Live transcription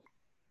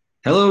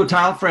Hello,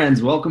 Tile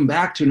friends. Welcome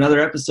back to another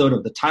episode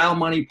of the Tile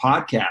Money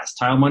Podcast.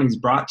 Tile Money is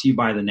brought to you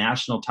by the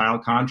National Tile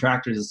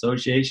Contractors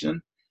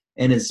Association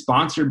and is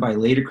sponsored by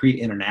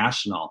Laticrete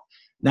International.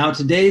 Now,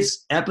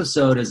 today's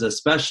episode is a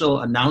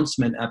special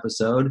announcement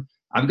episode.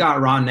 I've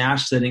got Ron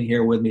Nash sitting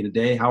here with me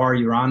today. How are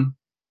you, Ron?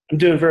 I'm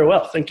doing very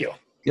well. Thank you.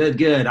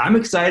 Good. I'm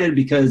excited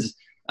because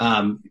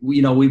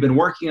we've been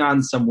working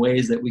on some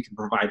ways that we can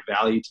provide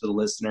value to the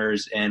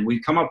listeners, and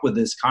we've come up with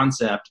this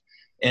concept.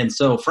 And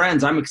so,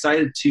 friends, I'm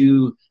excited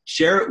to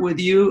share it with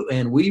you,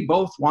 and we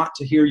both want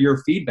to hear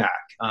your feedback.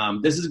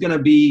 This is going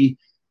to be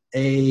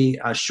a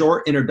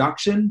short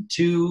introduction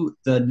to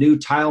the new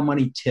Tile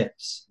Money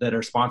tips that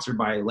are sponsored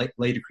by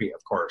Laticrete,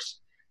 of course.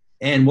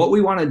 And what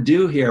we want to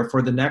do here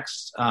for the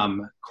next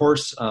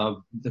course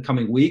of the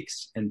coming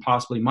weeks and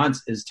possibly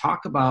months is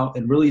talk about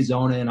and really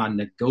zone in on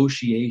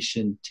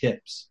negotiation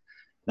tips.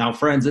 Now,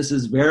 friends, this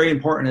is very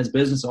important as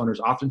business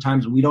owners.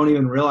 Oftentimes, we don't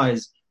even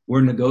realize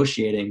we're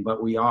negotiating,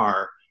 but we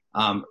are.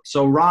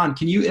 So Ron,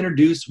 can you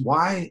introduce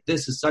why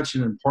this is such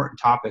an important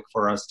topic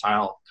for us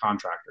tile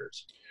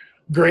contractors?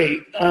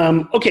 Great.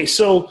 Okay,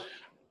 so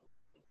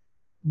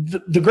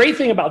the great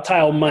thing about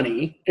Tile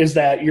Money is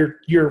that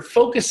you're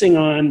focusing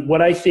on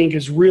what I think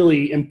is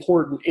really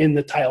important in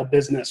the tile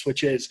business,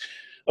 which is,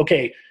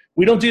 okay,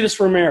 we don't do this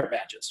for merit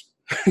badges.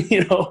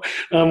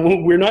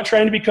 We're not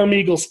trying to become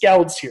Eagle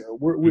Scouts here.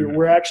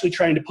 We're actually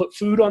trying to put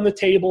food on the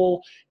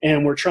table,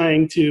 and we're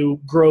trying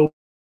to grow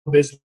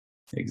business.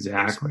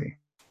 Exactly.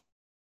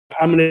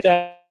 I'm going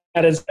to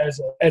that as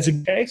a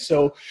okay.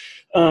 So,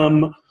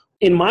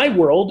 in my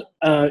world,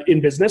 in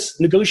business,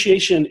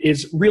 negotiation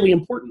is really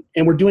important,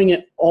 and we're doing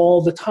it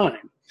all the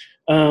time.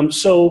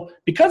 So,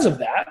 because of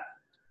that,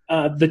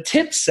 the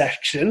tips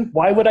section.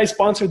 Why would I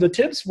sponsor the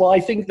tips? Well, I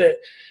think that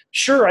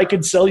sure I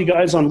could sell you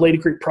guys on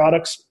Laticrete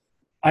products.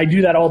 I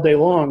do that all day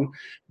long,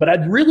 but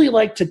I'd really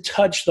like to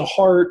touch the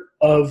heart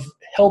of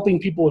helping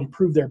people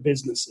improve their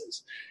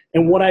businesses.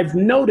 And what I've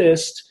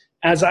noticed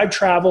as I've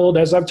traveled,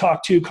 as I've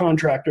talked to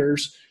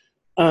contractors,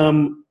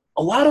 a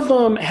lot of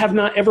them have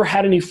not ever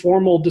had any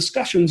formal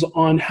discussions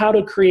on how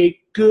to create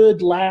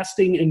good,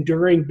 lasting,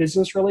 enduring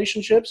business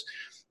relationships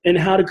and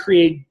how to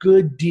create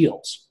good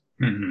deals.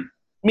 Mm-hmm.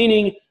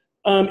 Meaning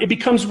it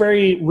becomes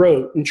very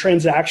rote and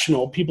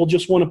transactional. People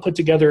just want to put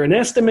together an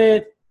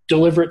estimate,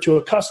 deliver it to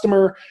a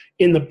customer.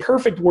 In the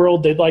perfect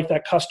world, they'd like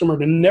that customer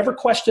to never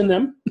question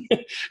them.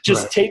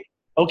 Just right.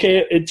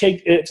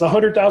 It's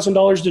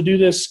 $100,000 to do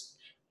this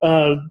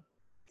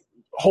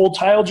whole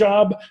tile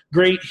job.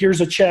 Great.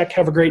 Here's a check.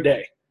 Have a great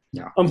day.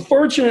 Yeah.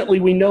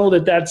 Unfortunately, we know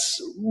that that's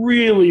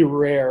really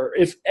rare.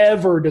 If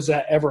ever does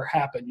that ever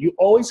happen, you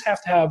always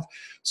have to have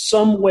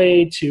some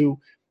way to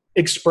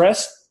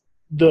express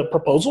the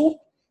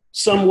proposal,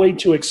 some way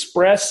to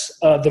express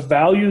the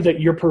value that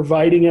you're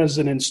providing as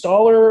an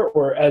installer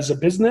or as a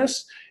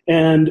business,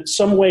 and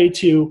some way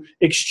to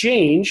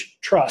exchange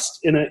trust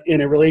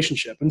in a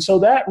relationship. And so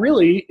that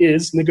really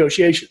is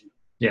negotiation.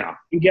 Yeah.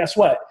 And guess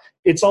what?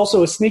 It's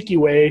also a sneaky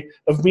way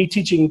of me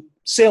teaching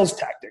sales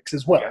tactics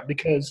as well,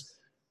 because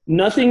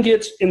nothing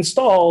gets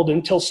installed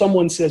until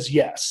someone says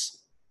yes.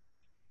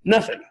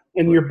 Nothing.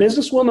 And your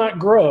business will not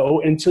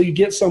grow until you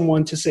get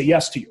someone to say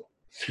yes to you.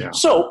 Yeah.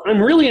 So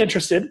I'm really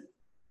interested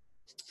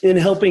in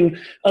helping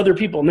other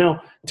people.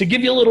 Now, to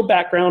give you a little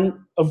background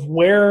of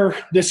where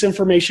this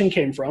information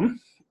came from,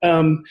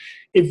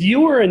 if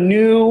you were a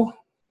new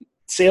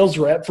sales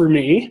rep for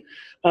me,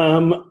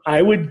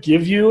 I would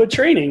give you a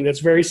training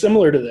that's very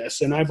similar to this.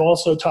 And I've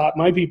also taught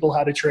my people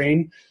how to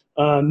train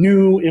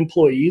new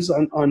employees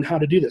on how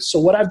to do this. So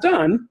what I've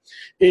done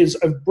is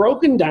I've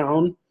broken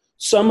down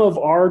some of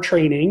our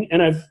training,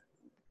 and I've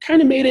kind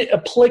of made it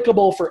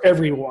applicable for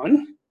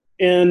everyone.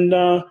 And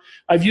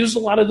I've used a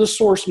lot of the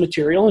source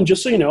material. And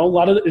just so you know, a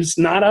lot of it's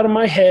not out of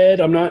my head.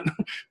 I'm not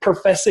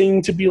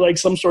professing to be like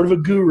some sort of a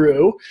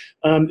guru.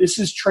 This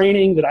is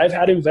training that I've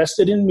had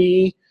invested in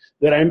me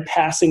that I'm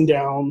passing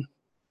down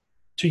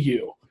to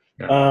you.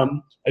 Yeah.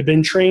 I've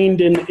been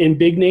trained in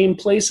big name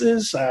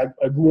places. I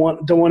don't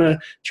want to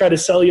try to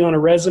sell you on a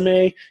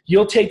resume.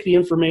 You'll take the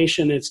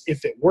information.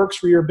 If it works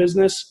for your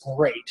business,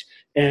 great.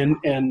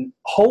 And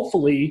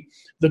hopefully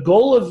the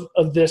goal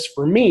of this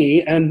for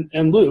me and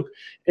Luke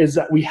is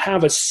that we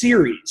have a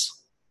series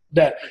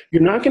that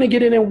you're not going to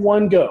get in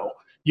one go.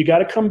 You got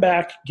to come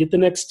back, get the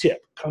next tip,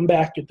 come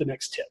back, get the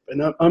next tip.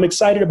 And I'm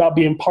excited about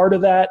being part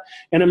of that.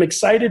 And I'm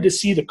excited to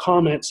see the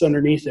comments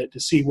underneath it to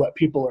see what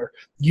people are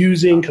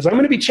using, because I'm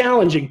going to be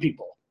challenging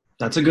people.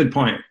 That's a good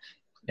point.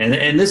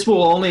 And this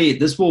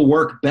will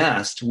work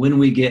best when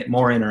we get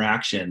more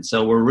interaction.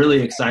 So we're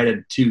really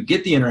excited to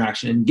get the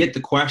interaction and get the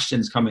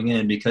questions coming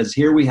in, because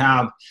here we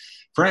have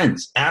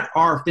friends at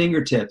our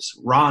fingertips,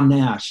 Ron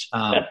Nash,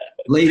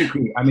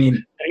 Laticrete. I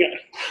mean,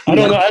 I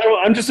don't know.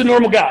 I'm just a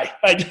normal guy.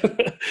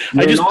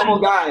 You're a normal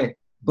guy,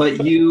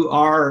 but you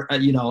are,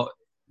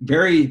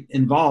 very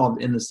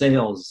involved in the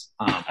sales.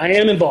 I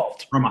am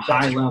involved from a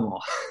high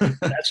level.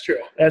 That's true.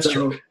 That's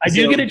true. I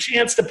do get a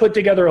chance to put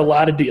together a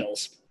lot of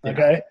deals.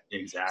 Okay. Yeah,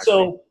 exactly.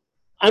 So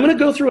I'm going to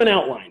go through an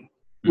outline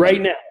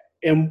right now.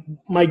 And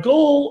our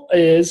goal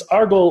is,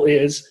 I'm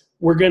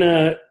going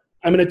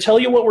to tell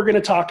you what we're going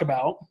to talk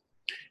about.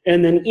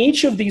 And then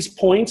each of these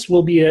points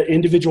will be an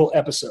individual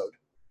episode.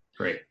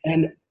 Great.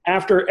 And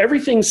after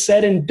everything's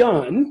said and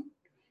done,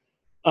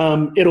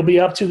 it'll be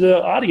up to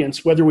the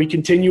audience whether we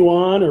continue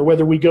on or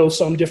whether we go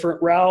some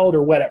different route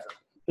or whatever.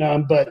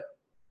 But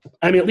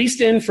I'm at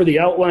least in for the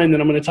outline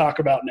that I'm going to talk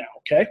about now.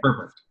 Okay.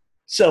 Perfect.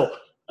 So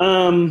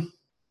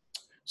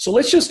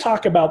let's just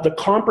talk about the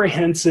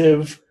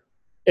comprehensive,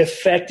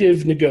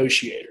 effective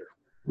negotiator,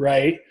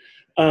 right?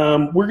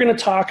 We're going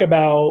to talk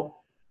about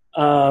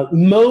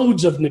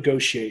modes of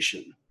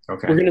negotiation.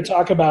 Okay. We're going to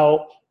talk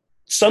about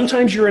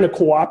sometimes you're in a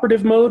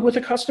cooperative mode with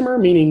a customer,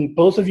 meaning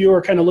both of you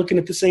are kind of looking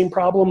at the same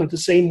problem in the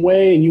same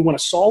way and you want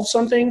to solve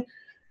something.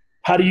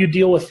 How do you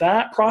deal with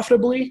that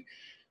profitably?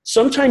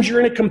 Sometimes you're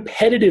in a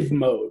competitive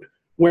mode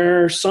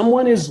where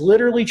someone is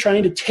literally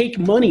trying to take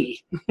money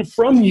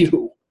from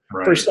you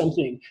for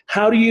something.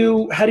 How do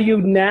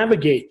you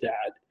navigate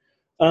that?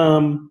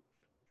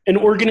 An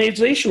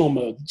organizational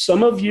mode.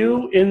 Some of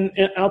you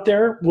out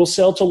there will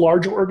sell to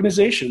larger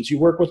organizations. You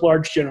work with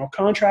large general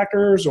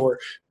contractors or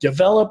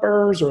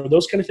developers or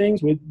those kind of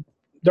things.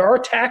 There are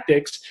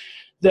tactics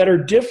that are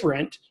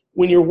different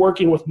when you're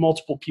working with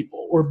multiple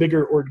people or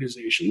bigger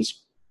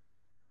organizations.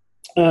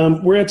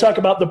 We're going to talk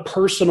about the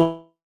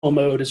personal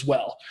mode as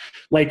well.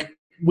 Like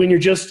when you're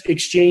just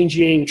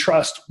exchanging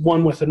trust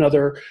one with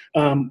another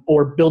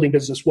or building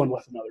business one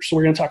with another. So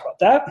we're going to talk about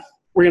that.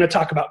 We're going to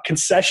talk about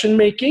concession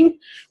making.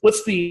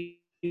 What's the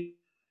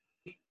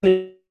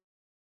to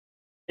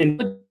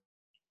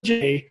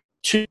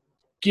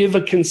give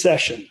a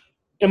concession?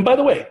 And by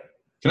the way,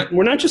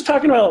 we're not just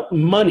talking about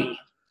money.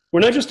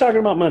 We're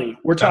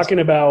talking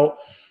about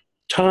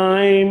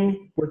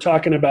time. We're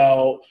talking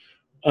about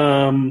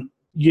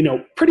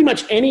pretty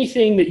much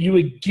anything that you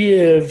would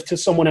give to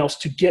someone else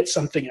to get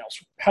something else.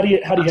 How do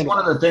you handle one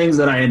of the things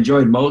that I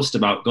enjoyed most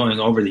about going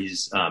over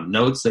these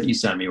notes that you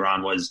sent me,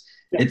 Ron, was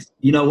it's,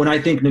 when I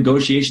think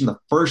negotiation, the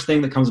first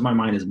thing that comes to my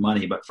mind is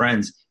money. But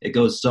friends, it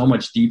goes so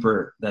much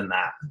deeper than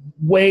that.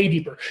 Way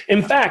deeper.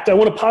 In fact, I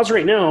want to pause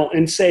right now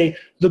and say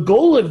the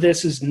goal of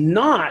this is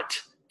not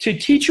to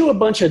teach you a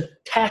bunch of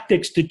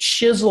tactics to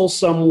chisel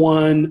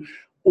someone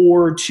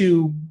or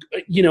to,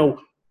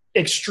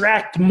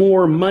 extract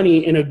more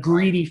money in a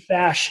greedy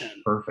fashion.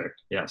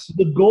 Perfect. Yes.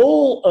 The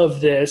goal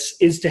of this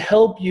is to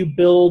help you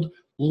build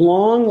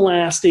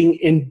long-lasting,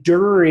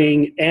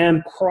 enduring,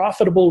 and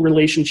profitable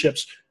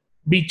relationships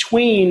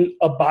between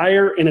a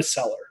buyer and a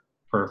seller.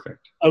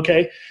 Perfect.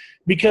 Okay?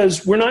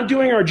 Because we're not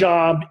doing our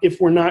job if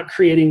we're not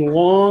creating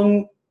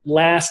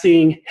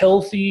long-lasting,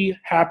 healthy,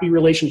 happy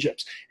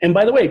relationships. And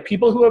by the way,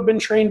 people who have been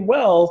trained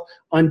well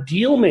on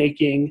deal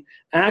making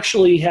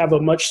actually have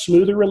a much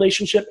smoother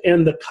relationship,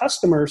 and the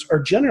customers are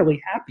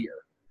generally happier.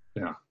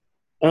 Yeah.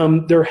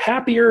 They're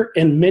happier.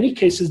 In many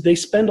cases, they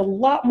spend a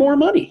lot more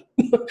money.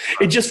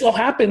 It just so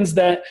happens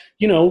that,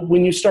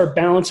 when you start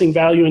balancing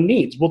value and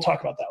needs, we'll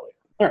talk about that later.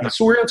 All right.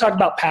 So we're going to talk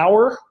about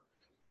power.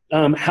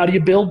 How do you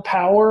build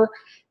power?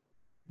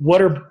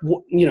 A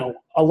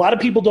lot of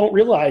people don't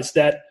realize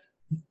that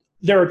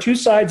there are two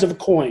sides of a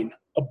coin,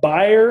 a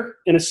buyer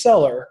and a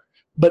seller,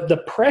 but the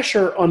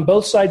pressure on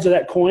both sides of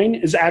that coin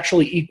is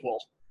actually equal.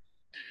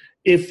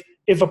 If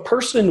a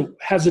person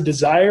has a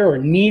desire or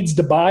needs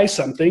to buy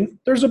something,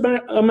 there's an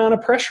amount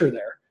of pressure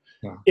there.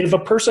 Yeah. If a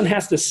person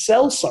has to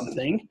sell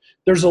something,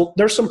 there's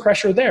some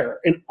pressure there.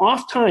 And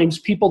oftentimes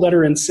people that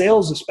are in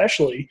sales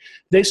especially,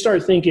 they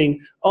start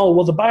thinking, oh,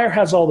 well, the buyer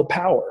has all the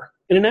power.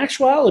 And in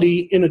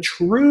actuality, in a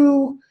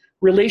true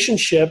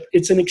relationship,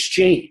 it's an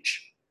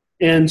exchange.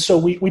 And so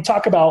we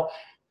talk about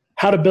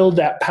how to build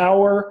that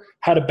power,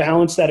 how to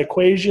balance that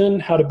equation,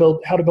 how to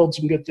build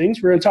some good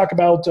things. We're going to talk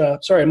about,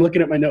 sorry, I'm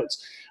looking at my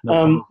notes.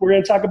 We're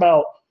going to talk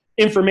about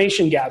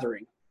information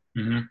gathering.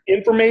 Mm-hmm.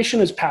 Information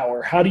is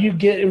power. How do you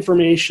get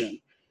information?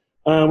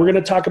 We're going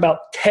to talk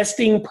about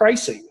testing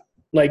pricing.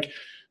 Like,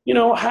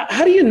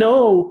 how do you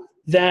know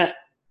that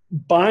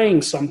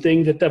buying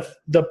something that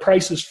the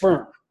price is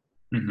firm?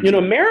 Mm-hmm. In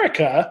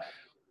America,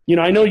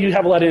 I know you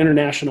have a lot of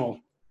international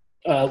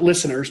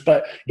listeners,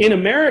 but in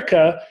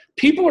America,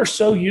 people are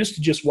so used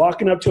to just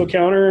walking up to a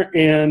counter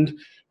and,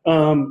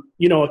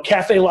 a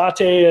cafe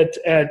latte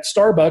at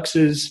Starbucks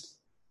is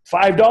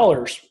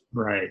 $5.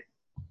 Right.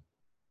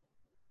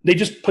 They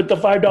just put the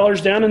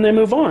 $5 down and they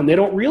move on. They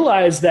don't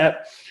realize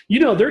that,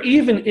 there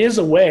even is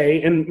a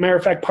way, and matter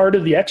of fact, part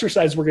of the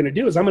exercise we're going to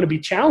do is I'm going to be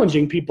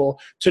challenging people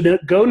to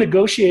go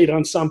negotiate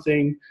on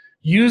something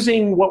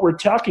using what we're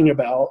talking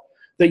about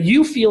that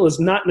you feel is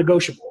not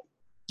negotiable.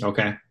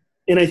 Okay.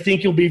 And I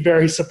think you'll be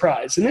very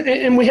surprised.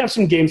 And we have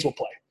some games we'll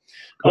play.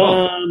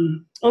 Cool.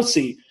 Let's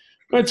see.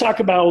 I'm going to talk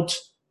about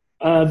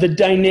the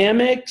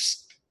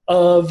dynamics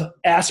of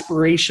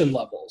aspiration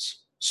levels.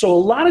 So a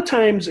lot of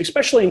times,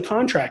 especially in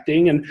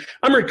contracting, and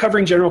I'm a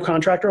recovering general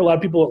contractor, a lot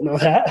of people don't know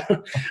that.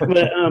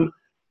 But,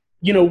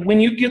 when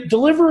you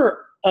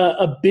deliver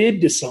a bid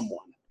to someone,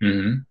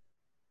 mm-hmm.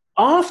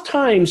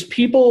 oftentimes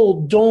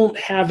people don't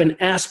have an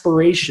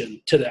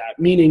aspiration to that,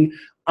 meaning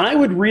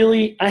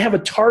I have a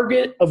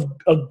target of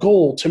a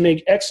goal to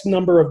make X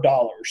number of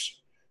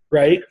dollars,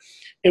 right?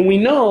 And we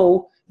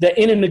know that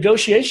in a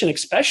negotiation,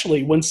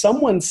 especially when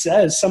someone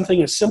says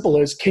something as simple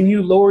as, can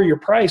you lower your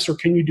price or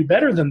can you do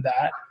better than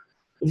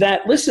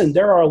that, listen,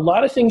 there are a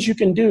lot of things you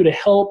can do to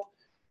help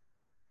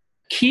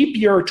keep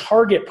your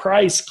target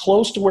price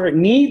close to where it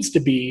needs to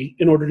be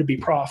in order to be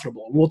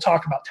profitable. And we'll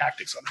talk about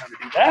tactics on how to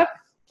do that.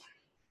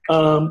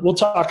 We'll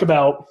talk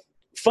about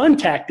fun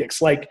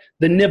tactics like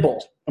the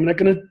nibble. I'm not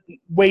going to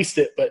waste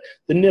it, but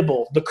the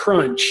nibble, the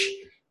crunch.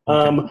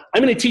 I'm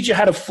going to teach you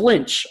how to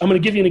flinch. I'm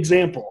going to give you an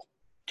example.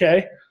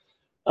 Okay.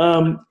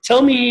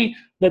 Tell me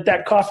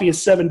that coffee is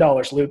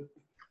 $7, Luke.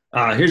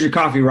 Here's your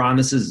coffee, Ron.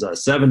 This is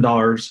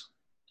 $7.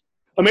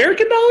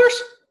 American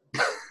dollars?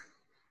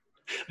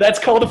 That's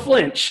called a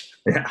flinch.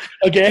 Yeah.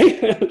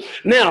 Okay.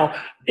 Now,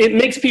 it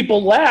makes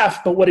people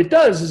laugh, but what it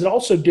does is it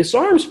also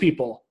disarms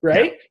people,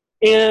 right?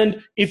 Yeah.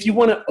 And if you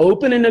want to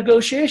open a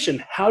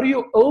negotiation, how do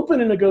you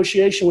open a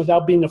negotiation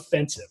without being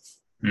offensive?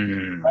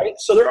 Mm-hmm. Right?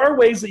 So there are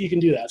ways that you can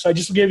do that. So I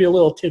just gave you a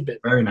little tidbit.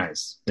 Very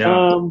nice.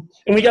 Yeah.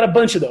 And we got a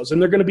bunch of those,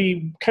 and they're going to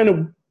be kind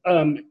of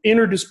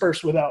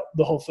interdispersed without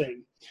the whole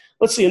thing.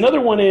 Let's see.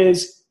 Another one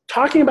is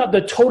talking about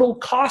the total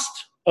cost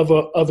of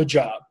a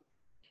job.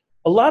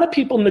 A lot of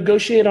people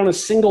negotiate on a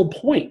single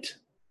point,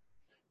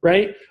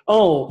 right?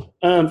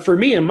 For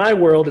me in my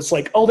world, it's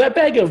like, that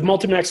bag of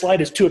Multimax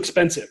Light is too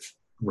expensive.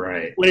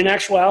 Right. When in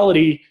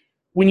actuality,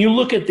 when you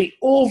look at the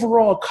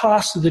overall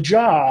cost of the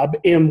job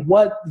and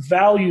what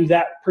value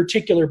that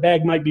particular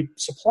bag might be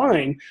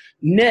supplying,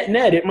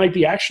 net, it might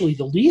be actually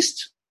the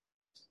least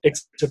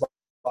expensive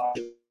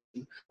option.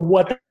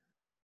 What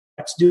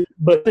that's do,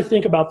 but to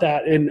think about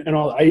that and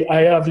all,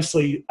 I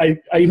obviously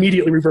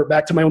immediately revert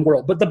back to my own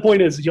world. But the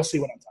point is, you'll see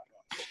what I'm talking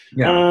about.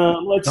 Yeah.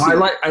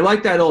 I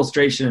like that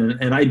illustration,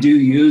 and I do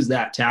use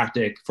that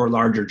tactic for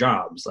larger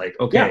jobs. Like,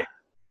 okay,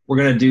 we're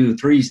going to do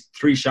three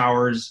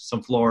showers,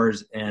 some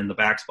floors, and the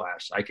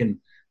backsplash. I can,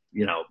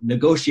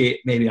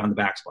 negotiate maybe on the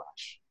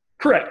backsplash.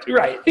 Correct.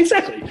 Right.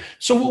 Exactly.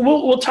 So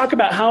we'll talk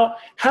about how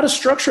to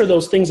structure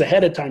those things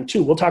ahead of time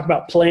too. We'll talk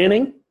about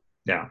planning.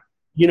 Yeah.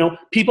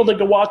 People that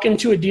can walk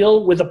into a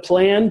deal with a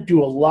plan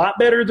do a lot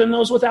better than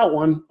those without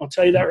one. I'll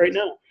tell you that right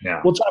now.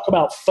 Yeah. We'll talk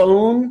about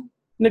phone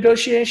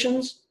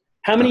negotiations.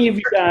 How many of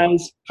you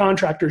guys,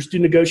 contractors, do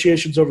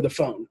negotiations over the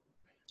phone?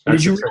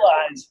 Did you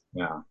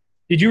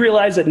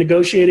realize that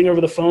negotiating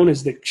over the phone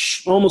is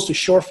almost a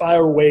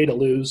surefire way to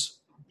lose?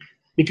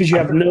 Because you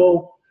have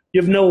no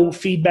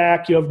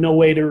feedback, you have no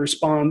way to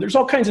respond. There's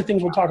all kinds of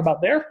things we'll talk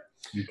about there.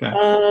 Okay.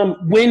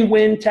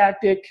 Win-win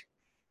tactic.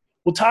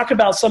 We'll talk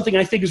about something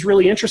I think is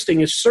really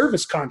interesting is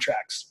service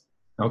contracts.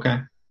 Okay.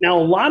 Now,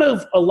 a lot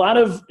of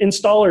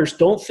installers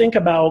don't think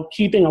about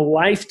keeping a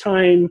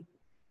lifetime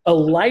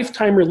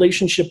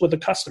relationship with a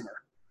customer.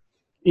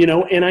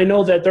 And I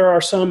know that there are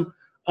some.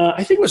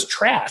 I think it was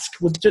Trask.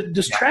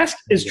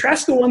 Is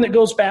Trask the one that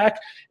goes back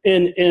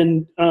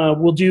and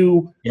will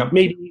do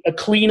maybe a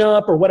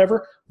cleanup or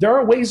whatever? There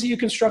are ways that you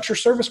can structure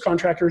service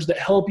contracts that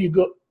help you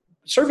go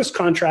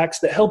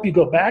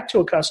back to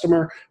a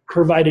customer,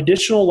 provide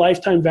additional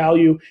lifetime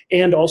value,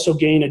 and also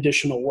gain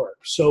additional work.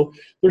 So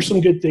there's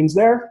some good things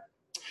there.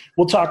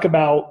 We'll talk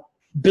about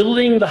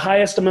building the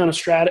highest amount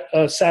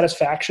of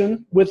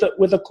satisfaction with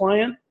a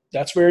client.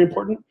 That's very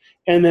important.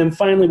 And then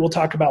finally, we'll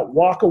talk about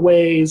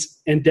walkaways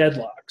and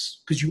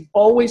deadlocks, because you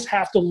always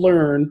have to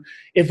learn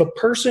if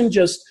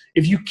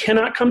you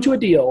cannot come to a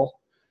deal,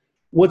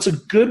 what's a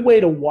good way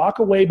to walk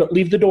away but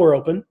leave the door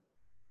open?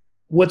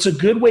 What's a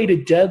good way to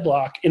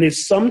deadlock? And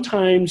is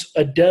sometimes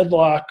a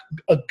deadlock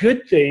a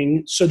good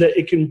thing so that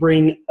it can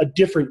bring a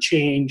different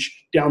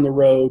change down the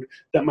road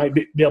that might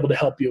be able to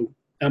help you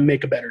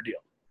make a better deal?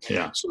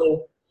 Yeah.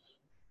 So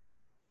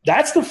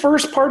that's the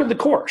first part of the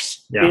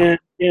course. Yeah.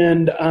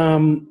 And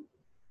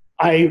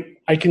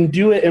I can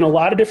do it in a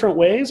lot of different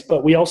ways,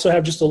 but we also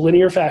have just a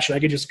linear fashion. I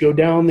could just go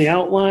down the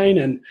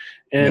outline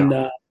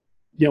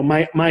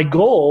my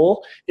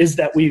goal is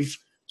that we've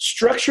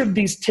structured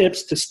these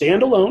tips to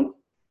stand alone.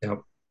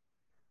 Yep.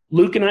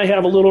 Luke and I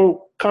have a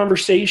little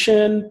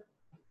conversation.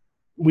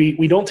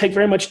 We don't take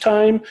very much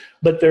time,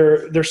 but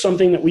there's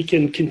something that we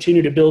can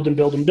continue to build and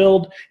build and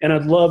build. And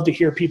I'd love to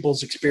hear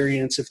people's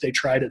experience if they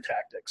try the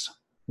tactics.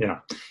 Yeah,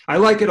 I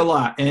like it a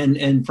lot.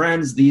 And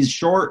friends, these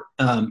short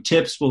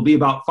tips will be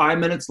about 5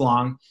 minutes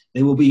long.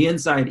 They will be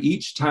inside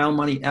each Tile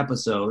Money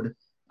episode,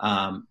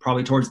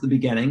 probably towards the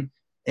beginning.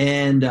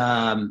 And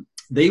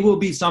they will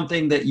be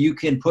something that you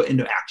can put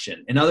into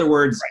action. In other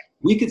words,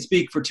 we could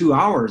speak for 2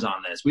 hours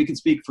on this. We could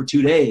speak for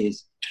 2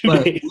 days.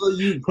 But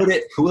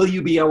will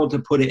you be able to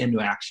put it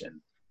into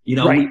action? We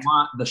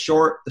want the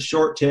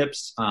short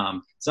tips,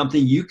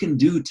 something you can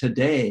do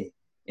today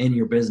in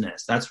your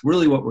business. That's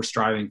really what we're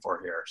striving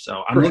for here.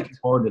 So I'm looking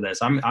forward to this.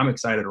 I'm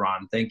excited,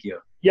 Ron. Thank you.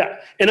 Yeah.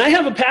 And I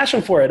have a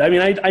passion for it. I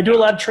mean, I do a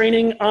lot of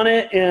training on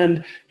it,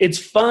 and it's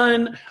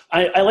fun.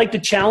 I like to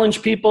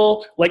challenge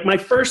people. Like, my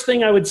first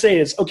thing I would say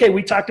is, okay,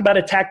 we talked about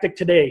a tactic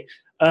today.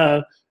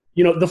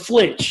 The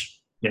flinch.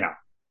 Yeah.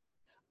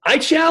 I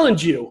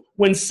challenge you,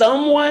 when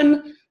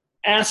someone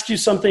asks you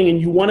something and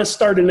you want to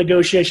start a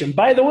negotiation,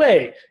 by the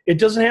way, it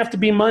doesn't have to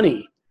be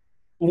money.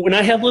 When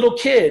I had little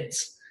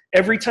kids,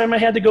 every time I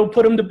had to go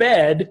put them to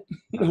bed,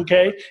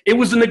 okay, it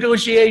was a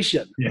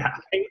negotiation. Yeah.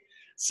 Okay?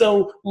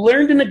 So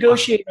learn to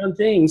negotiate on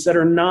things that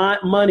are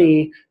not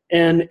money.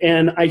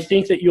 And I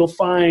think that you'll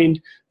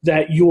find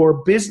that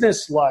your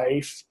business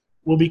life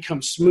will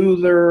become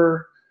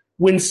smoother.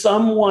 When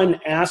someone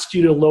asks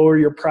you to lower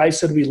your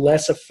price, it'll be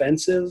less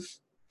offensive.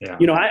 Yeah.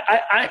 You know,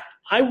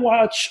 I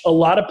watch a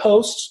lot of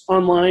posts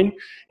online,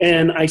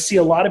 and I see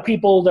a lot of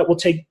people that will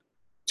take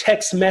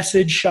text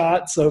message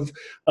shots of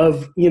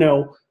you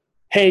know,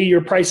 hey,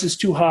 your price is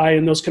too high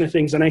and those kind of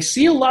things. And I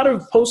see a lot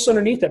of posts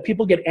underneath that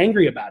people get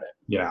angry about it.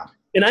 Yeah.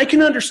 And I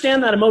can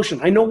understand that emotion.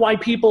 I know why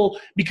people,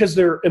 because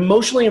they're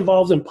emotionally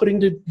involved in putting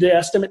the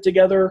estimate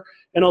together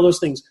and all those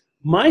things.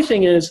 My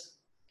thing is,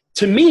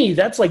 to me,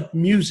 that's like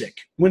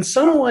music. When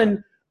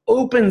someone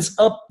opens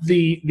up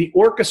the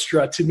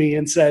orchestra to me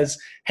and says,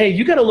 hey,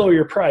 you got to lower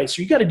your price,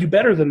 or you got to do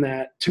better than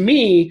that. To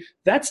me,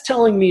 that's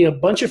telling me a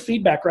bunch of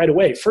feedback right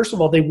away. First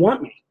of all, they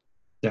want me.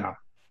 Yeah.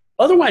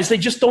 Otherwise, they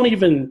just don't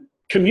even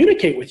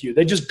communicate with you.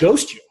 They just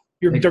ghost you.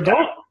 They're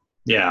gone.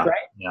 Yeah.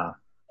 Right? Yeah.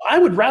 I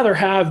would rather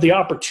have the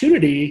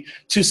opportunity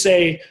to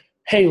say,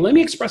 hey, let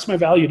me express my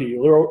value to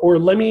you, or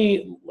let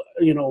me,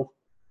 you know,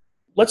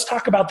 let's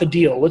talk about the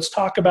deal. Let's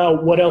talk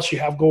about what else you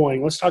have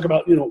going. Let's talk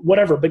about, you know,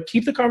 whatever, but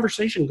keep the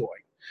conversation going.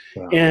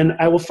 Yeah. And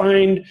I will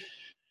find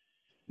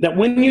that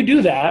when you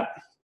do that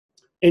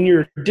and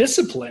you're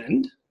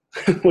disciplined,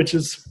 which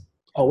is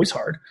always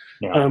hard,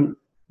 yeah.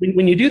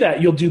 When you do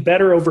that, you'll do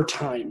better over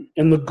time.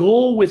 And the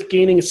goal with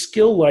gaining a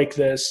skill like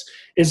this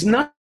is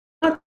not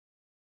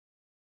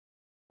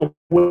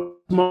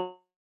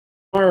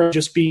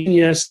just being,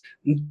 yes,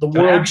 the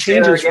world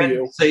changes for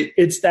you.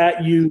 It's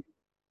that you,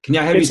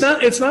 it's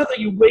not that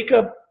you wake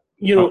up,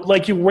 you know,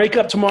 like you wake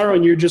up tomorrow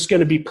and you're just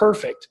going to be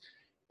perfect.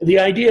 The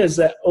idea is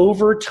that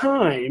over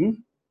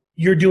time,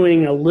 you're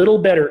doing a little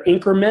better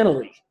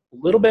incrementally, a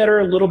little better,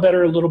 a little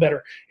better, a little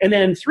better. And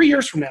then 3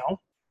 years from now,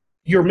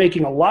 you're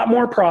making a lot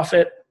more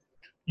profit.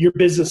 Your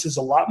business is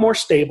a lot more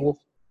stable,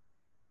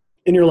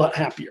 and you're a lot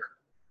happier.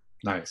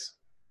 Nice.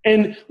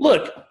 And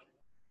look,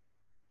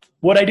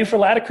 what I do for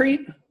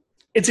Laticrete,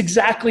 it's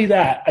exactly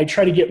that. I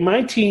try to get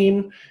my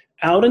team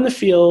out in the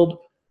field,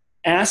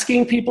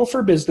 asking people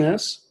for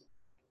business,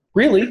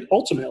 really,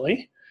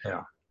 ultimately,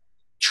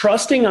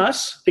 trusting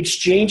us,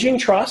 exchanging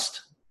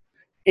trust,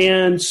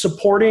 and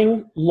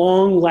supporting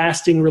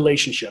long-lasting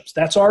relationships.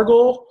 That's our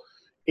goal,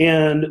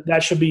 and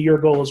that should be your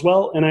goal as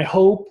well. And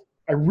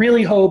I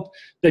really hope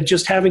that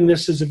just having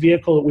this as a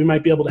vehicle, that we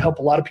might be able to help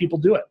a lot of people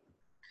do it.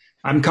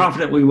 I'm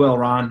confident we will,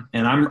 Ron,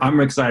 and I'm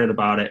excited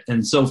about it.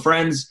 And so,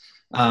 friends,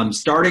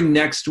 starting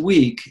next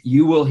week,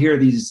 you will hear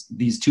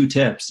these 2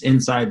 tips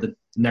inside the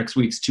next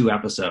week's 2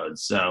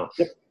 episodes. So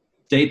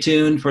Stay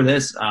tuned for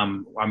this.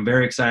 I'm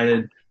very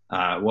excited.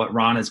 What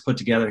Ron has put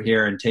together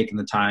here and taking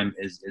the time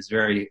is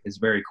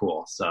very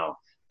cool. So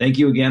thank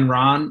you again,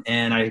 Ron,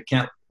 and I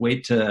can't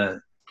wait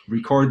to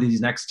record these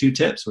next 2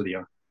 tips with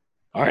you.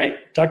 All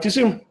right. Talk to you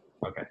soon.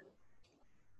 Okay.